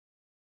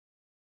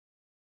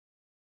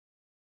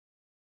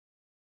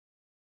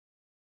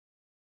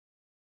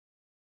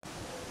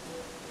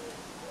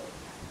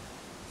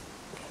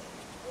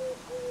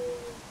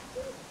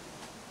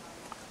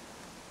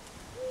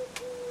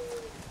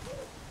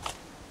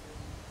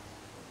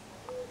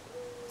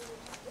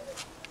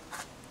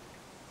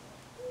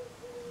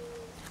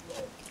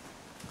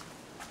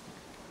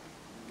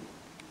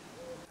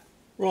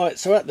Right,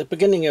 so at the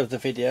beginning of the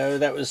video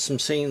that was some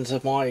scenes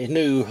of my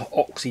new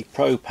Oxy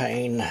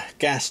Propane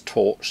gas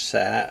torch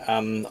set.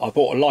 I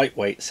bought a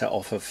lightweight set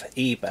off of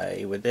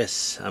eBay with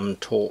this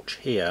torch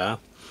here.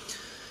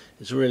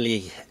 It's a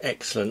really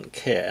excellent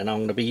kit and I'm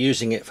going to be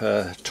using it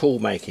for tool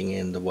making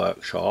in the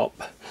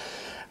workshop.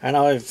 And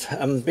I've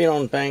been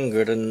on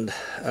Banggood and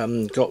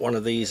got one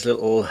of these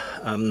little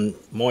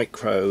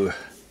micro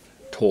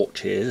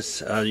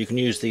torches. You can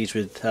use these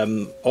with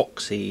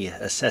Oxy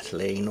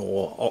Acetylene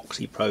or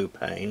Oxy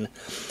Propane,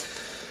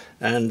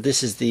 and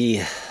this is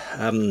the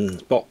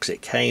box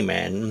it came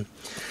in.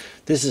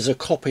 This is a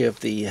copy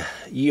of the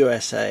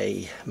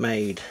USA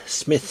made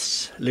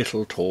Smith's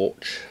little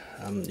torch.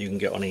 You can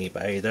get on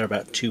eBay. They're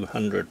about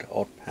 200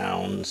 odd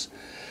pounds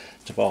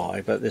to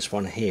buy, but this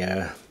one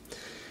here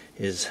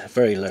is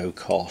very low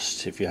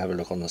cost. If you have a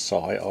look on the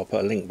site, I'll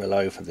put a link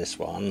below for this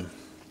one.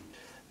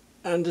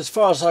 And as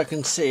far as I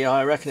can see,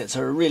 I reckon it's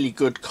a really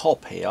good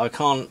copy. I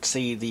can't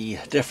see the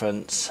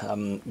difference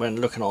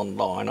when looking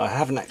online. I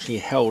haven't actually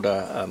held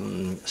a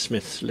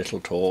Smith's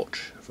little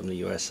torch from the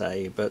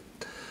USA, but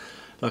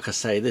like I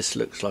say, this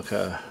looks like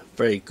a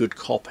very good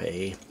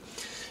copy,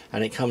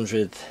 and it comes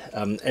with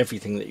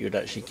everything that you'd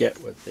actually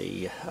get with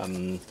the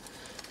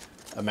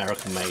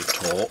American made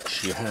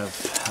torch. You have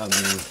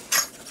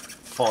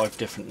 5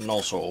 different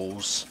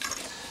nozzles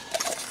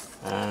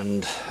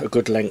and a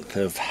good length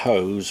of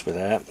hose with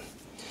it.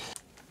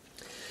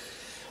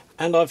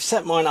 And I've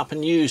set mine up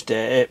and used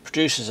it. It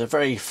produces a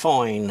very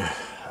fine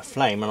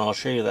flame, and I'll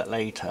show you that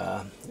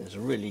later. It's a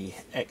really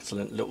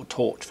excellent little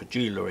torch for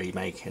jewellery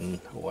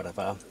making or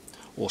whatever,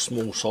 or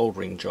small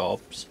soldering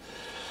jobs.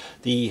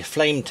 The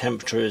flame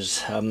temperature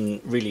is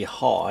really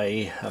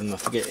high. I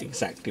forget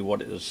exactly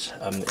what it was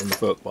in the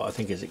book, but I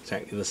think it's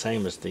exactly the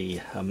same as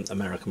the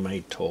American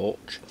made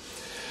torch.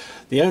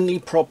 The only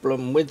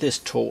problem with this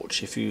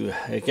torch, if you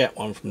get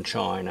one from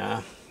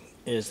China,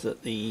 is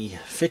that the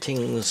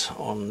fittings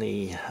on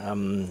the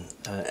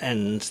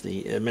ends,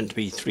 they're meant to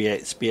be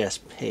 3/8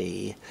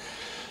 BSP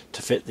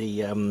to fit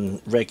the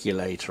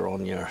regulator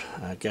on your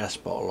gas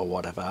bottle or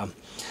whatever.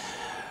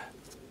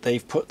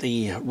 They've put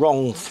the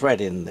wrong thread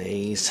in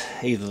these,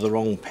 either the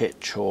wrong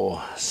pitch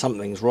or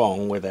something's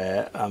wrong with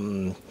it.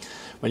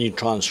 When you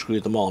try and screw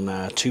them on,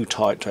 they're too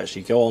tight to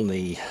actually go on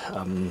the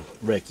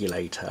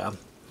regulator,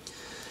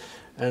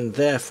 and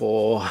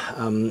therefore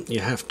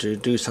you have to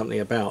do something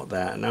about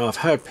that. Now, I've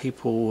heard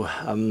people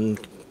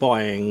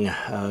buying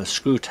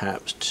screw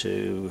taps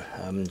to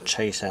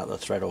chase out the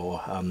thread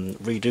or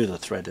redo the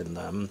thread in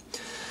them.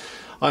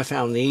 I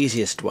found the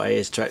easiest way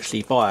is to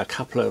actually buy a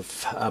couple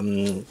of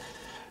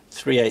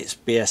 3/8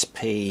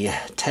 BSP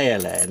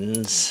tail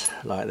ends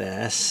like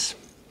this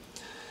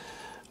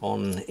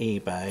on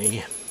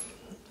eBay.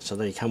 So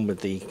they come with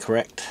the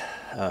correct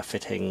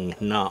fitting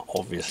nut,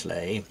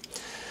 obviously.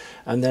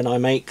 And then I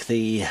make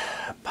the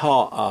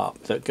part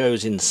up that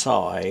goes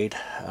inside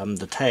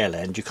the tail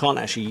end. You can't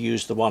actually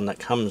use the one that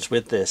comes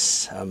with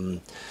this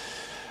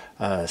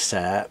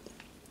set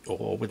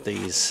or with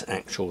these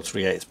actual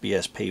 3/8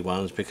 BSP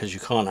ones, because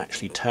you can't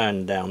actually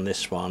turn down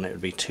this one. It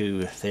would be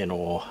too thin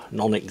or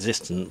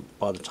non-existent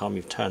by the time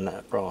you've turned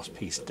that brass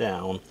piece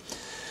down.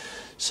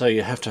 So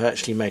you have to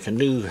actually make a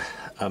new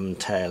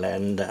tail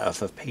end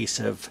of a piece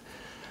of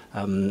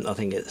I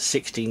think it's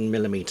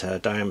 16mm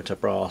diameter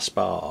brass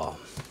bar.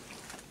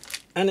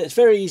 And it's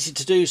very easy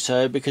to do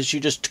so, because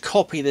you just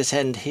copy this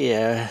end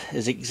here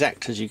as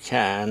exact as you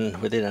can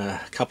within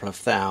a couple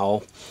of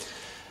thou,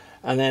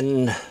 and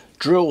then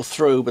drill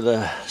through with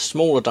a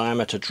smaller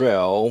diameter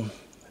drill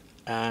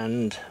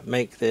and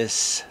make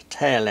this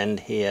tail end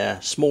here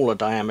smaller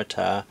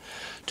diameter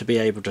to be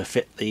able to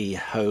fit the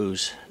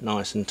hose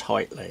nice and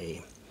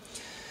tightly.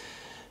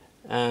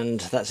 And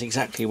that's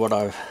exactly what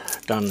I've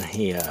done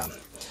here.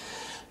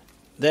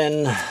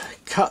 Then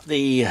cut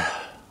the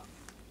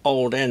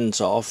old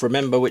ends off.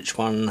 Remember which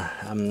one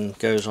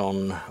goes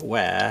on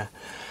where.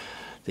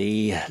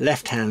 The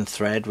left hand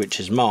thread,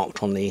 which is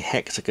marked on the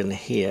hexagon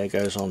here,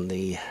 goes on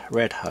the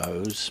red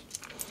hose,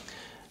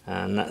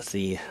 and that's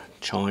the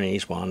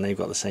Chinese one. They've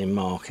got the same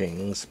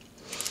markings.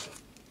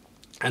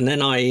 And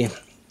then I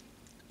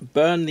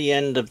burn the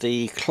end of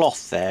the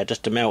cloth there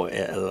just to melt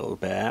it a little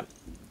bit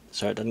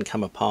so it doesn't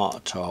come apart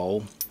at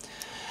all,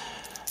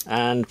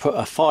 and put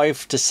a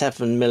 5 to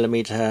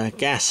 7mm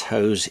gas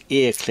hose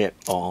ear clip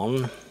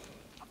on.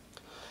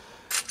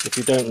 If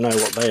you don't know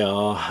what they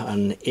are,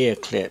 an ear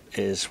clip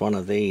is one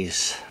of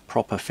these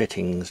proper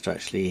fittings to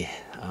actually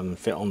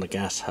fit on the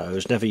gas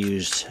hose. Never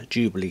use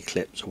Jubilee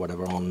clips or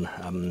whatever on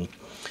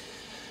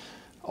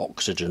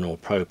oxygen or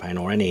propane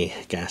or any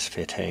gas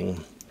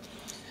fitting.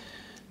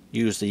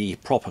 Use the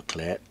proper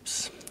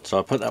clips. So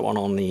I put that one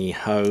on the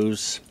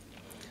hose,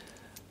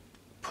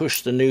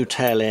 push the new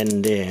tail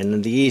end in,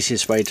 and the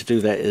easiest way to do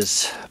that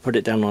is put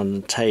it down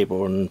on the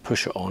table and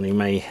push it on. You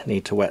may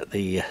need to wet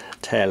the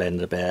tail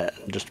end a bit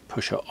and just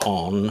push it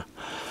on,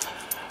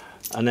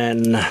 and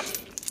then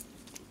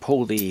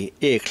pull the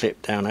ear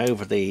clip down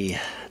over the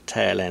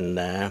tail end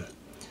there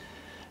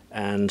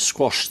and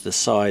squash the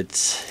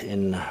sides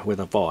in with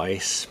a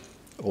vise.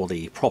 or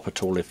the proper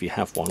tool if you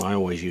have one. I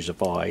always use a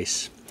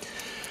vise,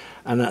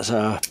 and that's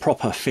a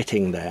proper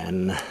fitting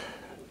then,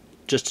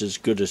 just as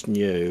good as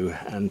new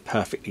and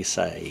perfectly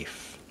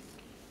safe.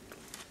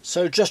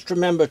 So just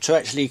remember to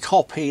actually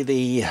copy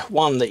the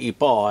one that you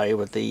buy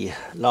with the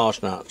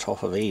large nuts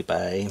off of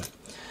eBay.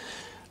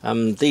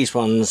 These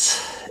ones,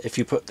 if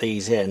you put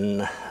these in,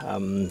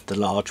 the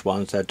large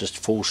ones, they'll just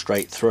fall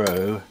straight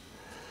through.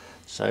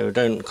 So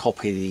don't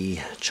copy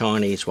the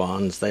Chinese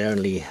ones, they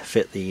only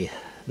fit the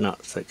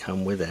nuts that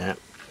come with it,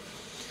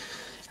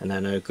 and they're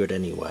no good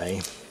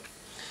anyway.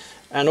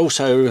 And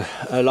also,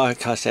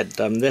 like I said,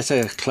 there's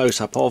a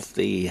close-up of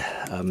the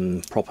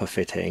proper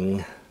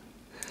fitting,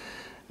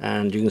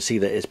 and you can see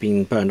that it's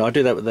been burned. I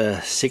do that with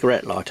a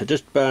cigarette lighter,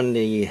 just burn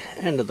the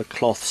end of the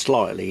cloth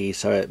slightly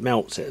so it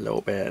melts it a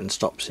little bit and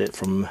stops it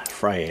from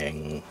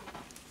fraying.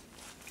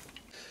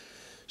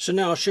 So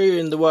now I'll show you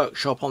in the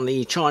workshop on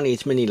the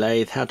Chinese Mini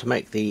Lathe how to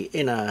make the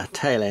inner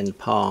tail end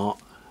part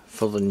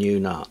for the new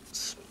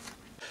nuts.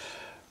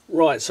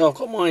 Right, so I've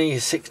got my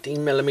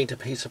 16mm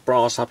piece of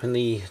brass up in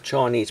the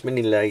Chinese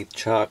Mini Lathe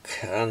chuck,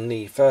 and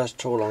the first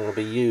tool I'm going to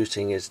be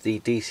using is the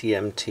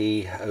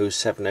DCMT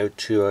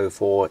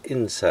 070204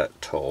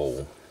 insert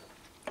tool.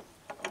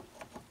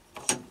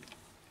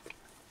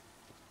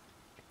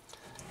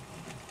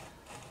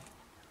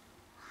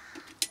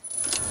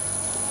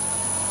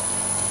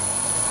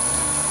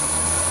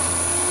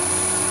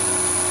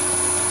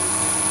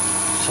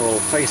 So I'll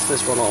face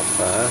this one off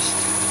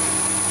first.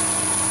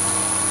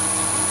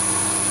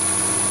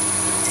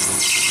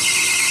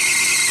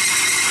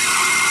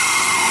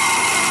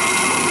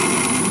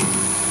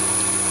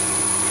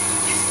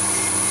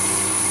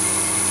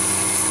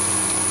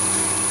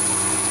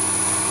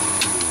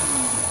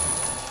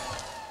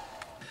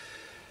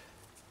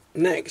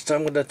 Next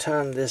I'm going to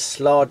turn this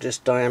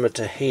largest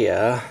diameter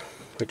here,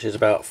 which is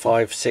about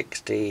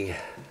 560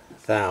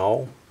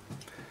 thou,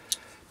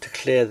 to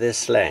clear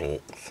this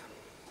length.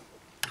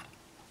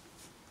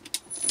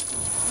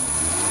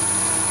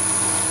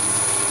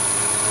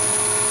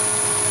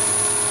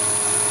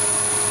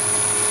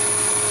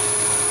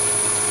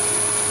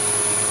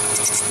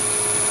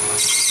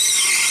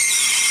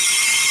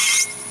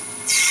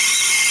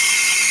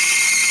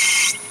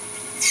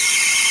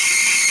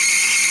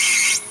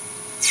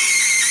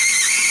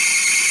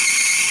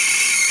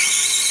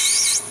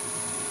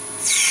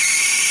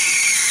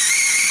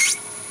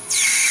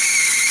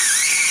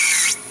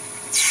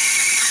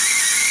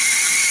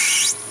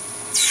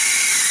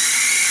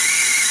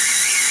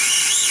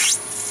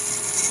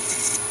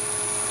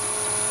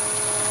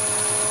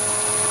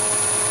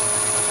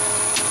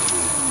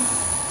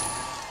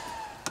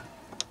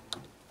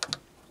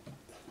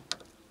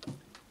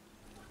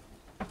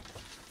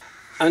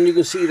 And you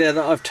can see there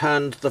that I've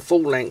turned the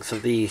full length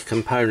of the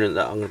component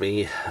that I'm going to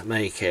be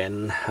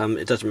making.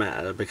 It doesn't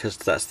matter because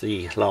that's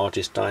the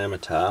largest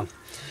diameter.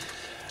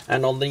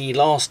 And on the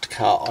last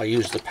cut I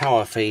used the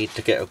power feed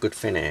to get a good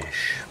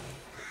finish.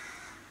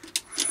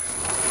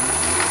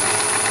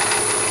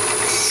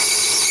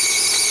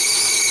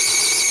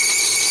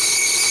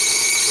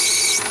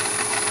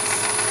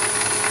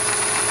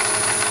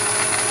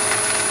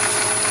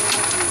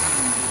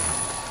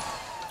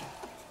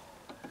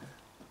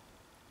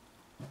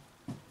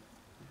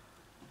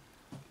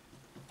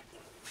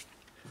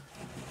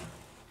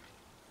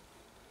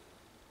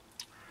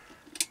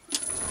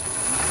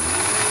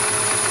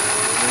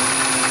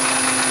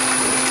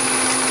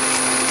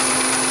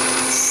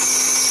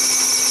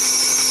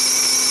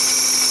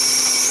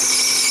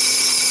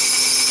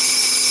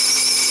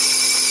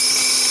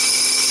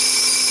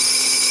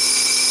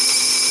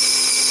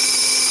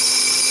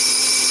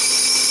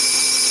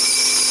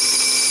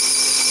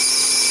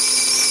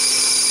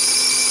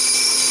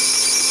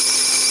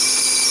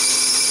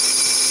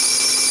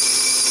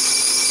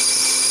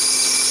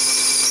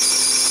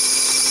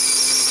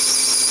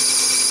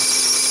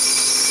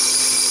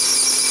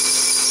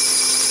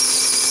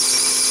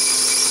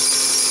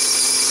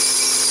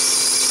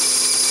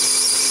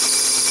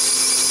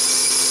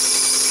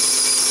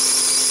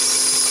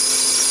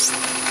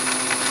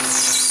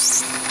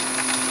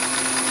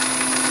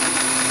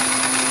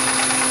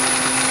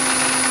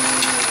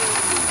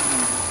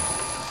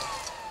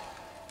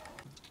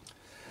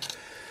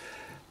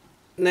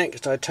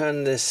 Next I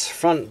turn this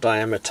front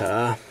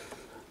diameter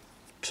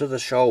to the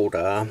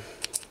shoulder,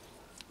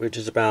 which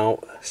is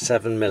about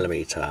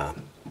 7mm.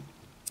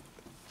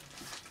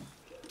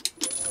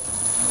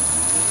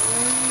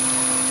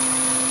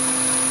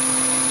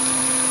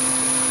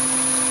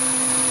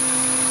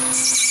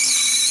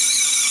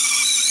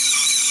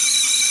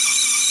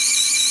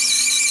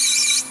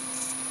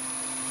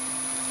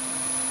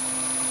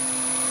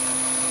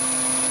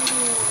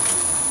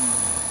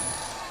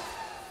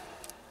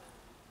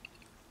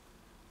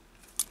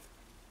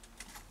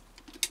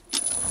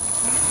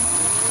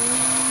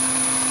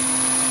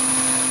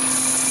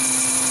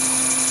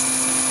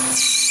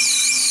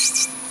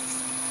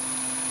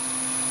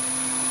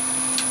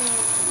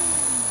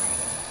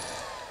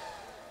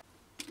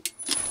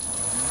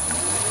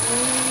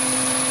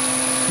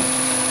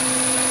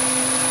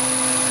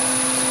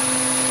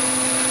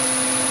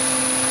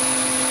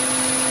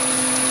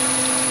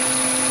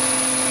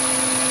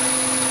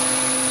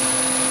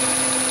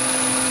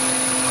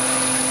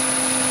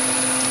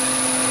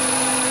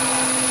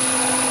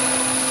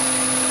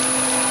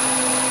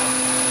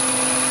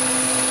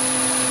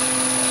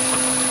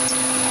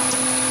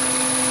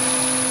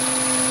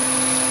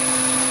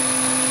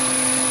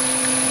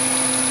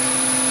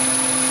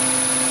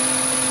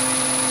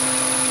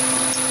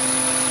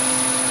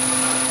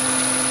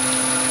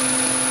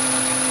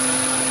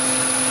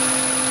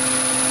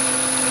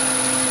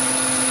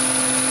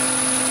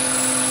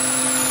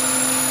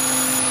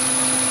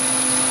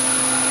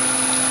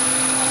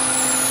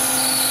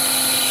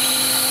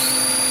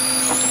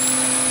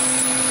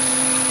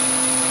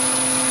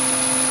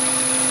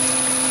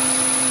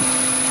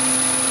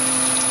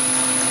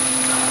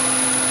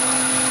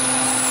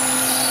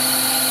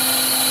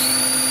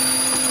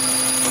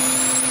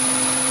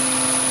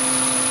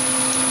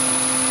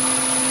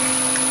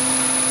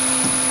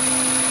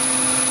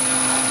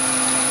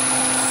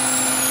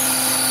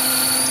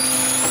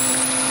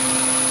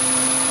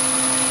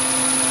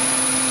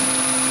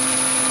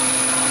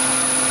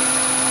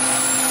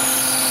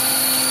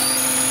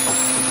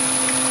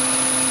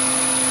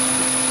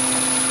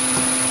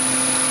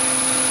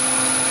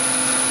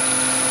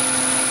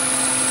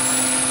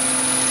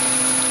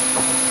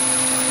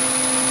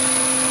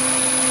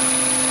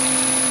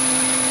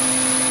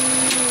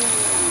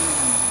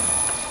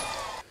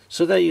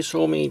 So there you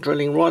saw me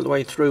drilling right the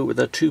way through with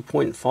a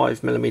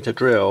 2.5mm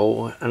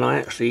drill, and I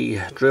actually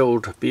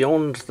drilled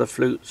beyond the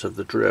flutes of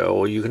the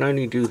drill. You can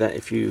only do that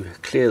if you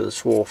clear the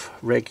swath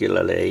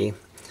regularly,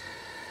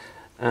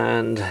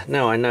 and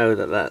now I know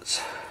that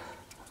that's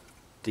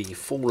the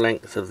full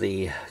length of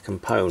the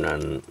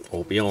component,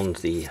 or beyond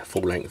the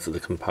full length of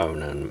the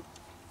component,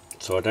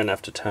 so I don't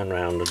have to turn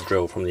around and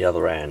drill from the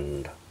other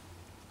end.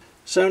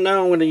 So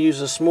now I'm going to use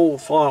a small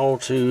file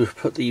to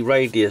put the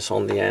radius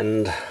on the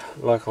end,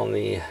 like on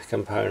the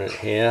component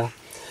here.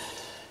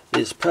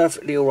 It's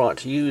perfectly alright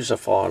to use a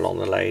file on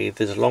the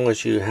lathe as long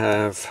as you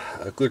have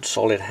a good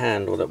solid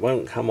handle that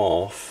won't come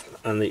off,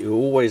 and that you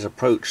always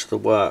approach the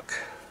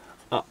work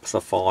up the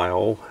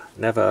file,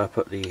 never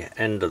put the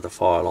end of the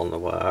file on the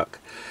work.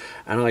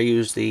 And I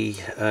use the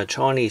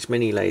Chinese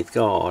Mini Lathe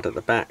guard at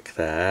the back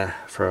there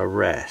for a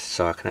rest,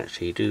 so I can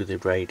actually do the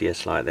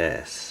radius like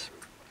this.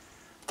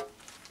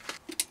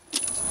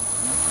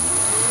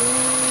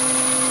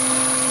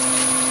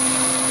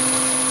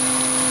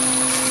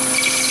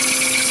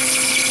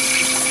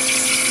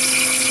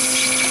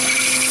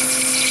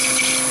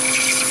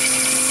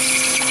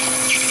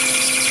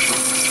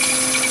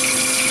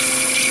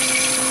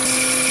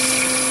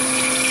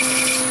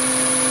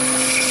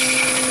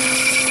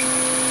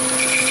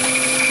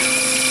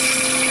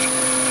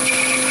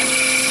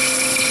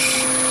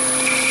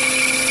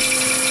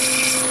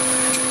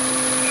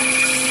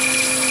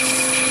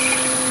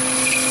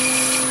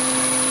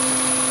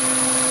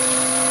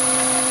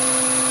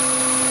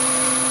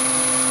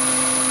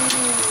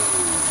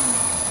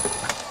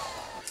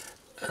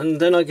 And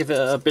then I give it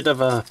a bit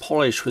of a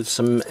polish with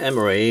some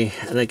emery,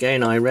 and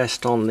again I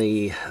rest on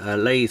the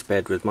lathe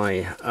bed with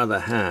my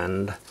other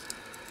hand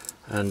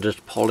and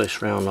just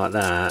polish around like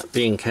that,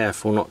 being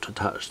careful not to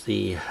touch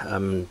the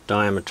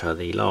diameter,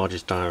 the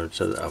largest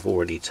diameter that I've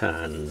already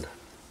turned.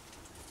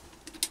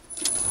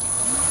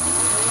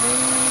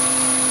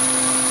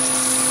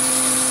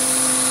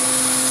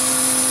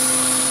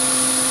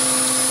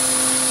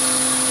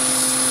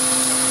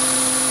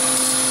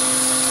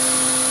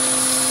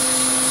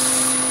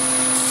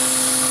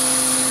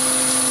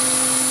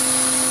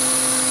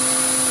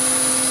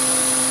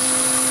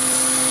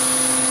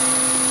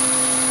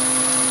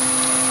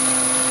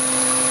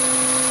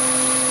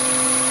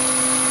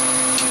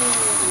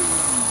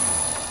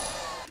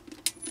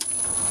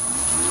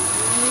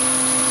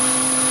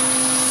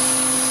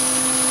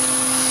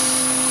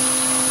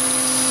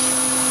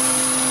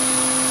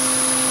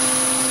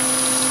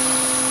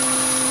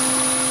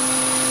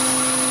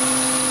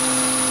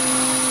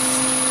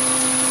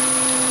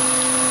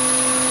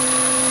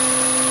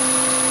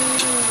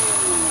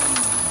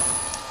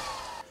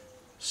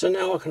 So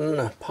now I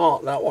can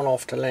part that one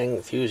off to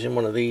length using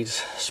one of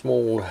these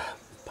small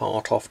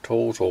part off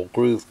tools or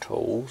groove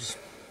tools.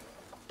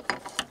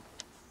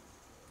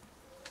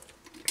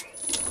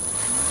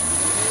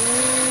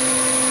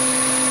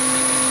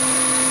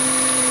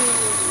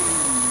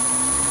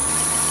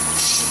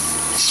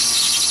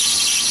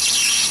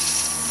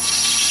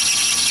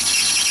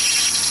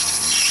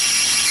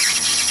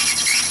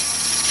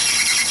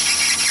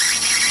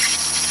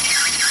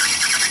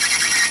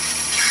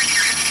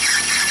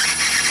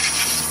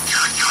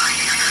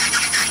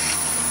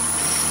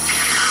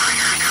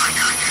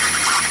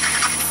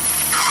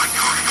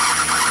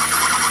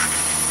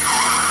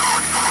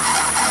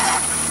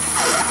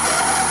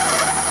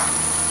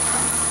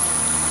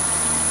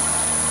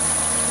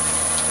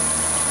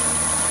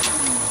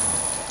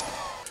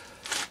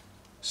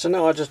 So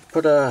now I just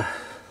put a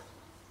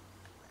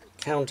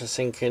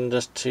countersink in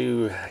just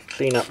to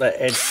clean up that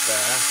edge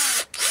there.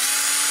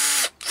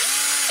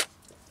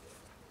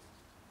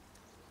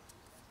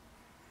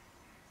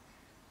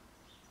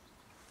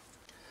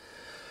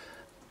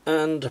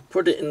 And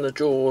put it in the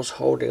jaws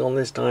holding on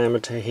this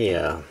diameter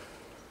here.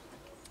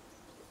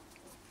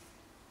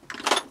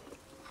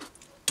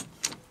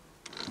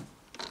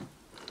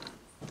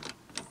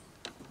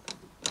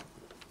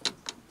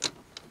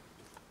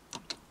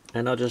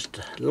 And I'll just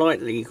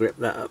lightly grip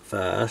that up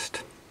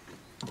first,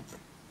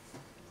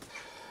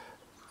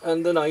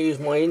 and then I use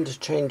my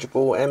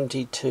interchangeable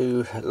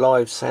MT2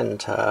 live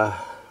center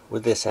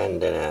with this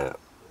end in it.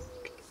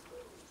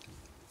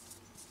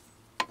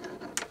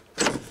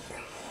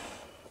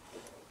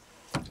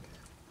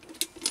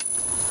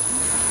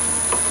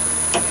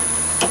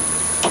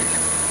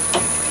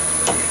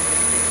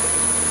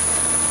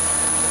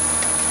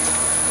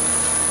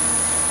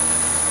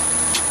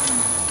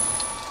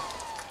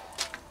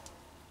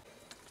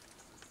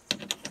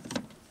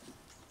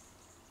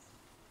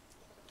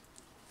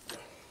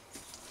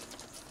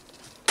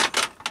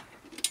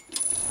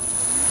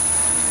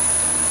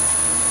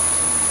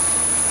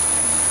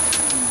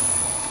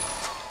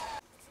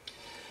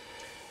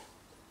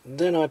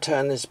 Then I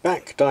turn this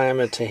back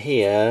diameter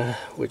here,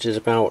 which is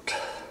about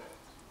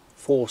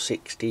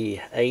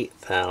 4/68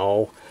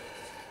 thou,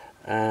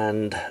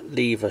 and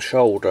leave a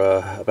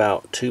shoulder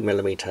about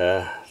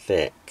 2mm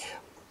thick.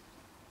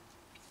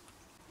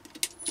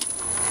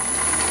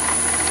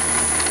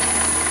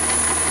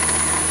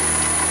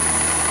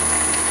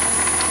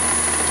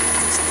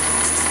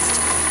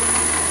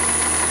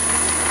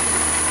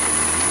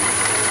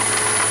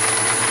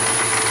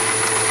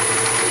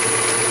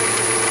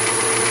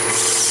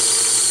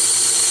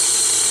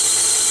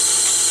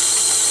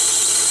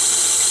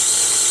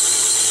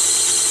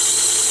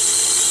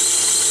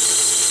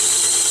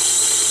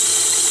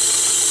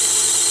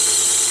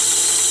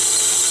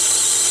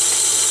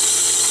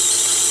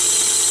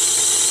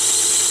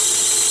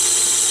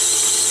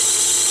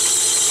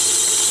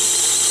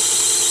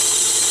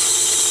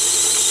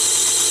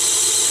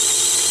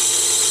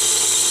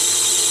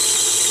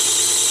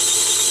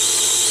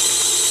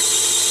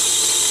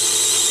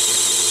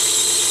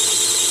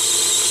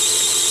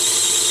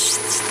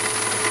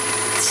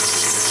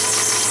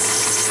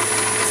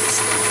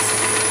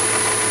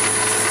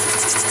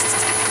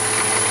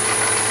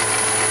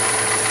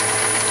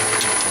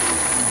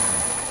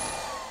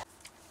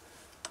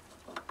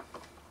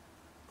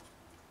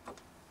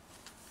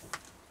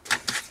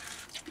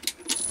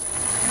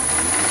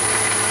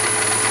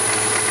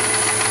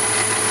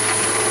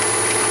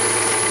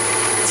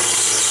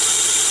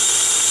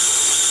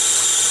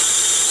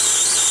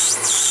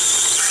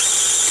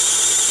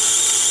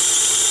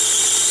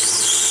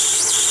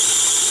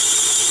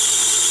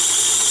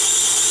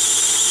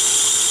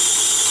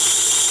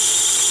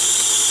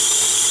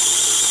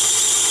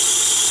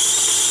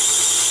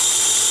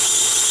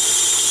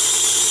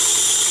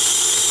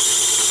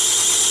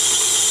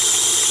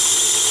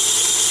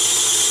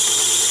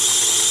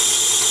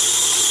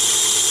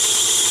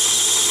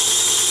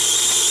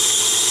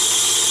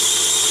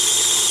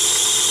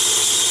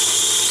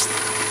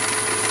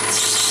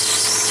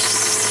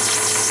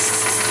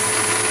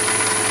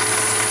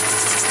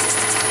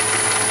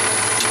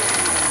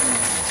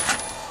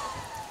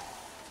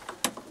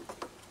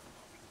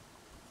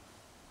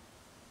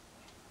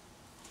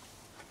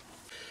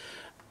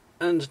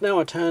 And now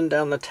I turn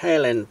down the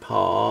tail end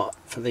part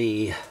for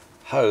the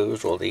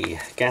hose or the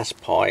gas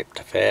pipe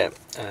to fit,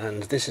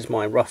 and this is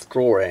my rough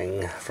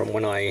drawing from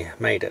when I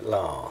made it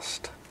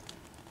last.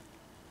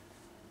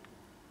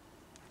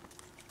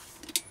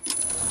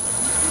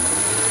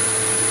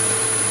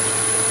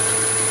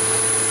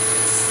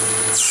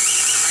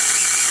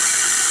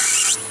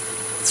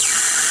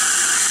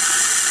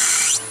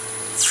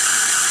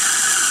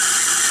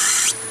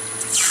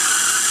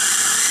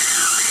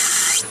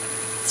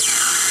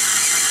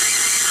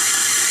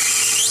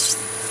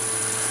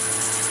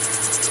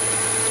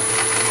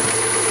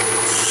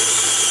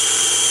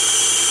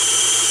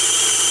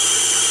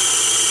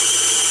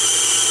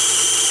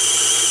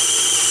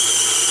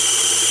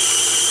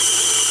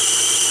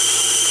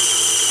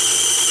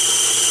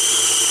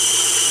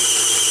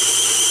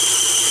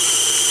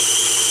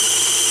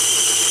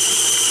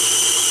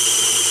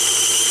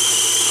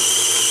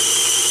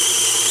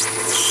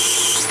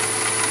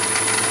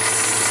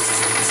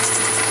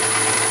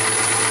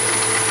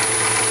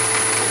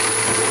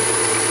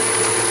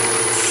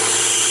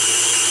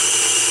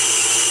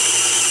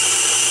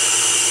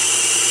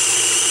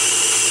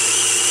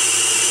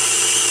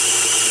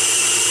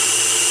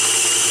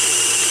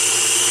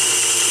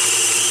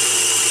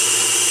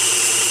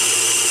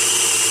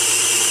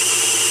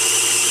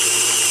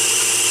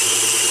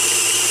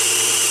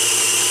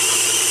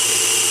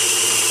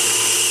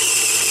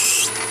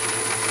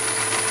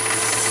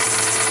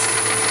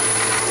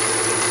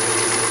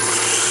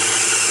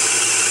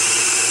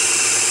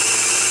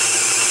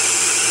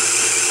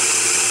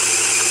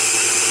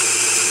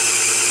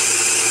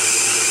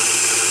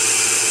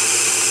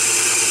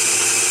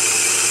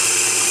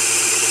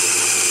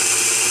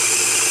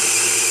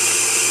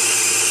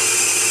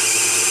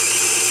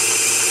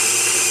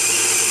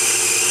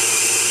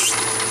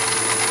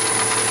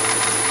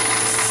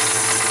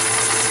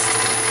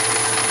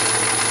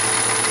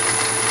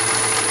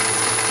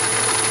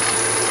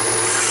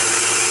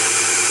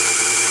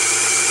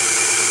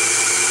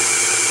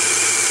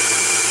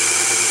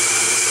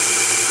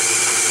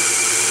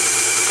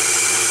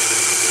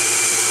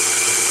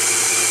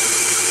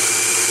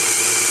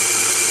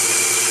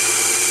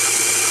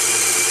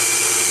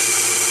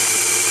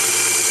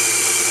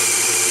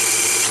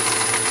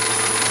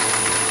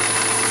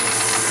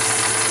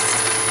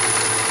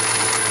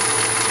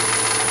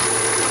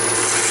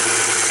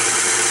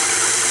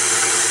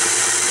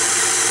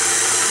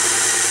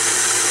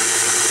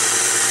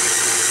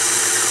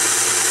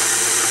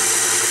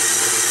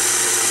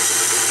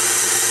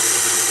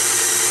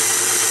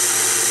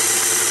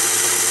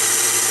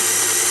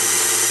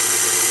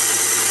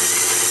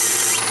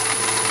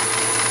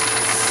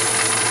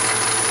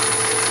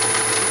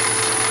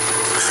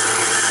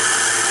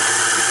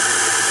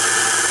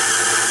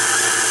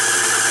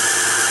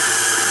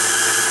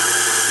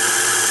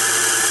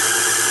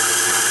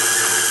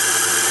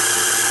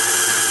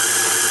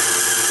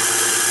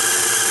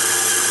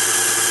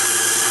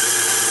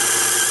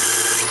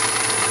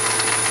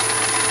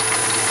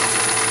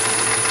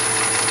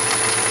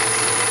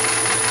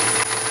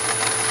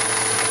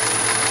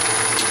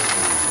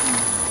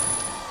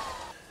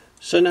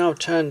 So now I've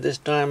turned this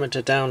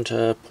diameter down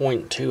to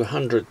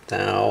 0.200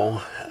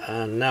 thou,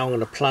 and now I'm going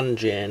to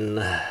plunge in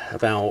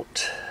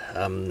about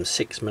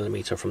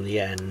 6mm from the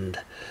end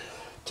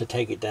to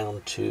take it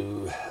down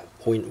to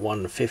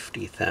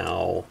 0.150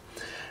 thou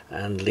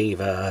and leave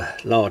a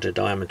larger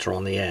diameter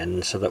on the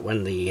end so that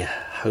when the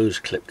hose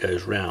clip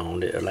goes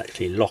round it'll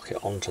actually lock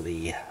it onto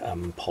the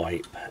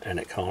pipe and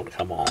it can't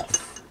come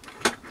off.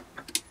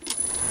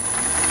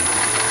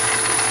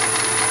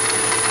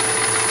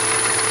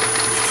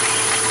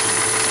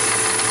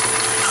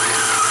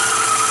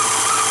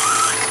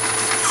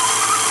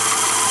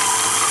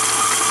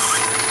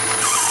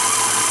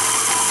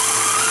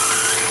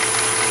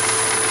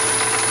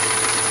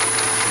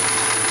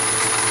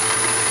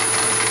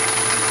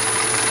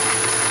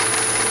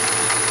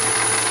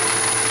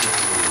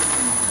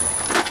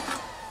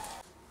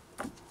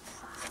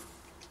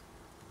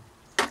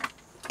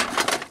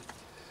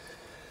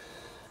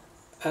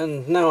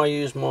 And now I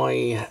use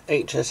my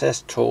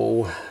HSS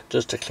tool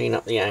just to clean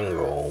up the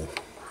angle.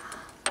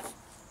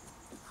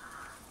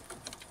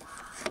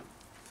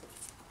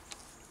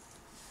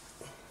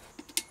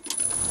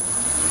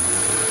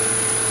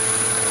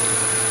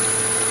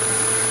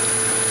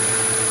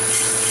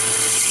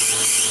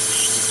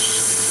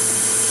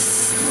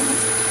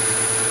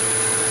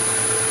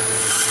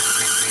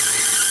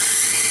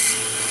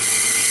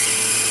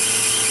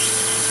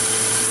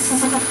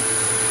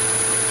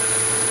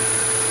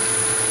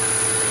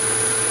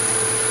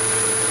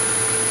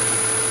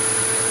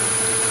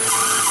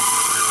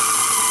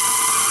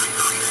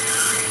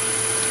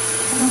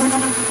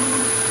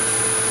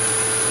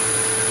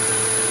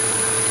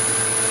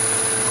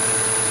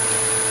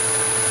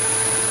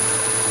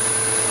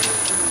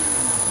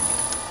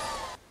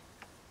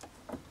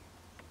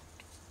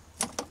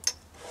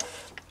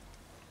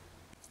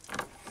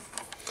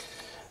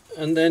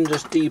 And then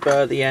just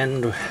deburr the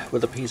end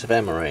with a piece of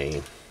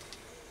emery.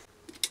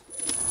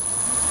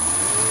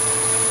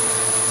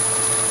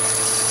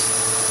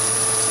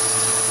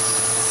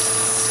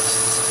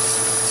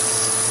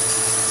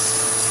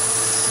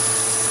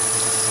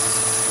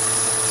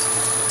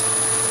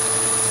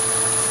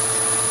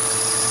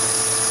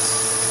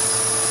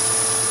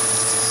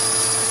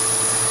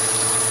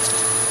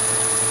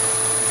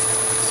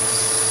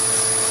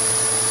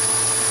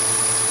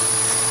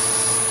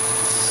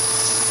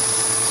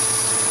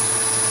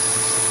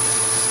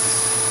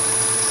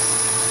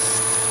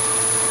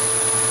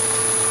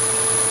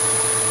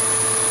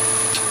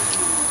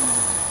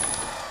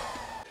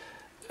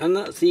 And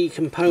that's the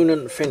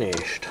component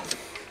finished.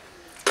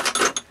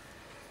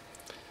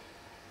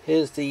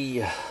 Here's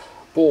the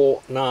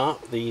bore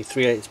nut, the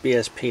 3/8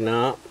 BSP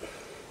nut,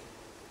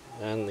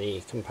 and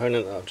the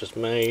component that I've just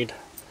made.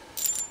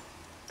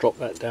 Drop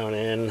that down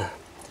in,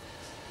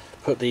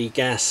 put the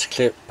gas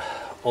clip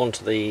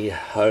onto the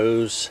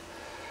hose.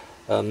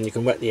 You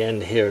can wet the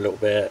end here a little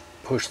bit,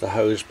 push the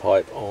hose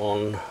pipe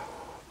on,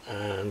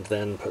 and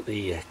then put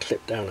the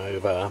clip down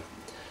over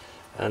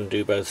and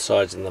do both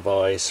sides in the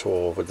vise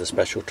or with the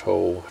special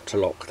tool to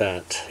lock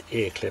that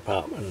ear clip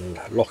up and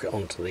lock it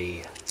onto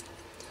the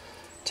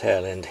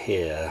tail end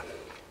here.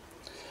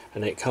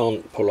 And it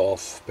can't pull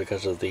off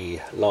because of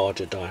the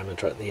larger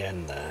diameter at the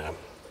end there.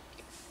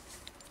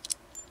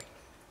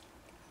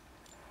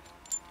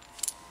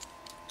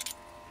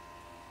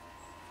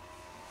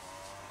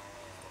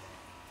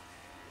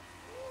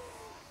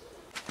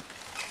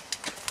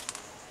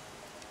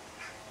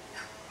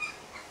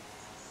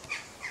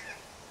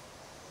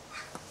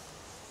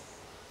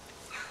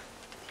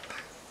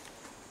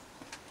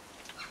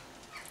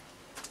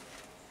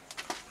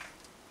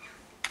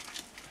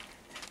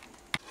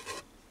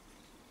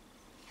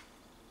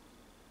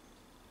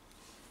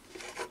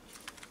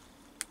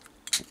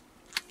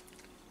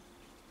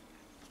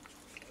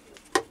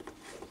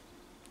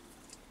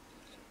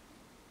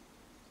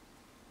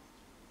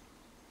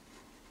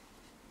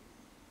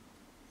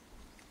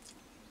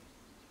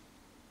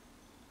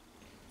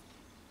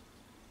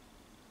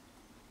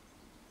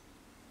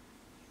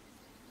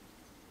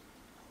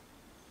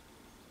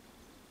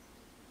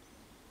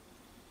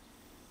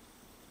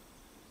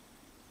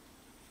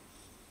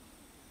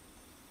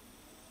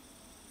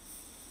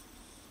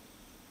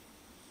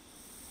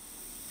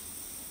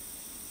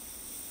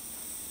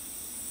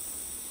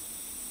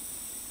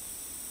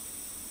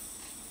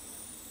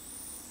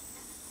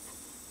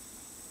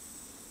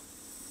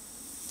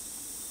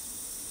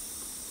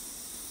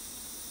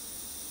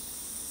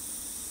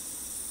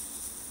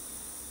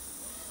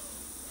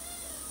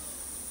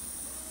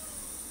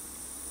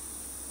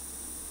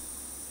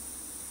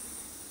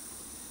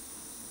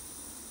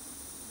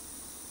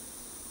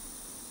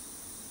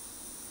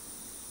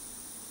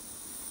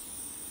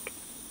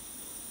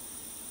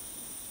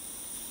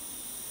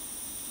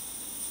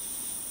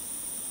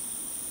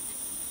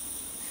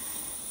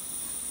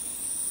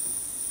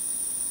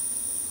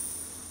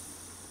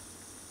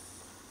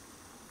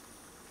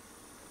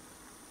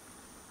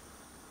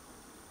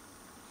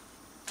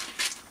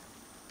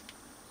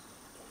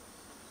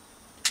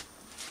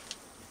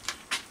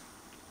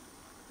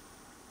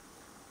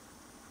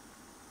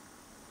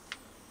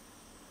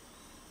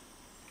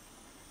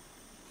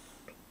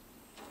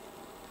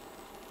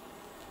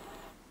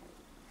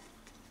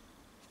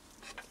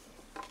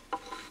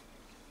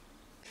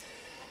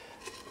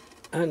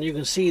 And you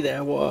can see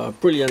there what a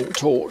brilliant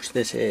torch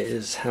this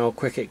is, how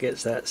quick it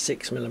gets that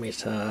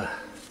 6mm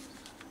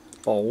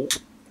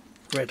bolt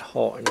red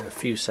hot in a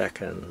few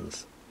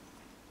seconds.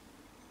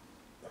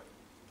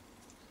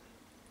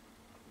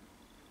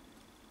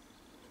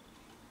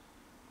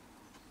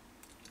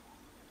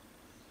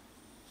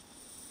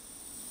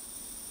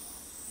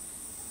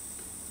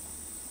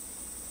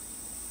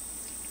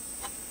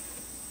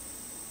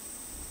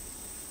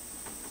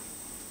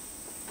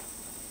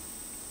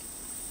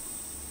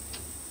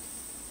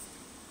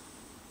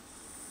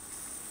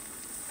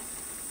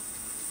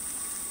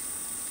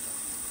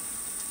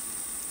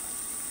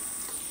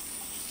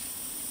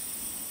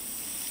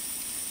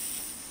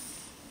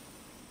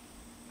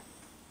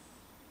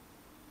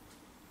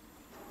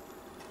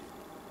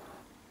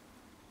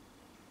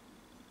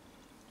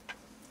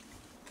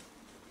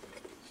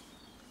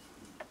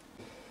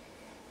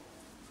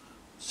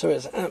 So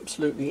it's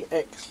absolutely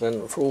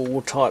excellent for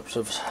all types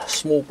of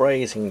small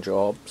brazing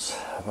jobs,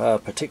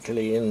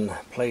 particularly in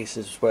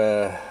places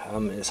where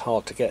it's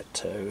hard to get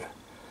to,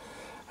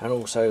 and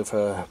also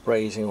for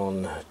brazing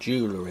on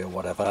jewellery or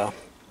whatever.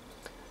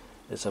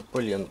 It's a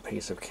brilliant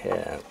piece of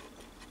kit.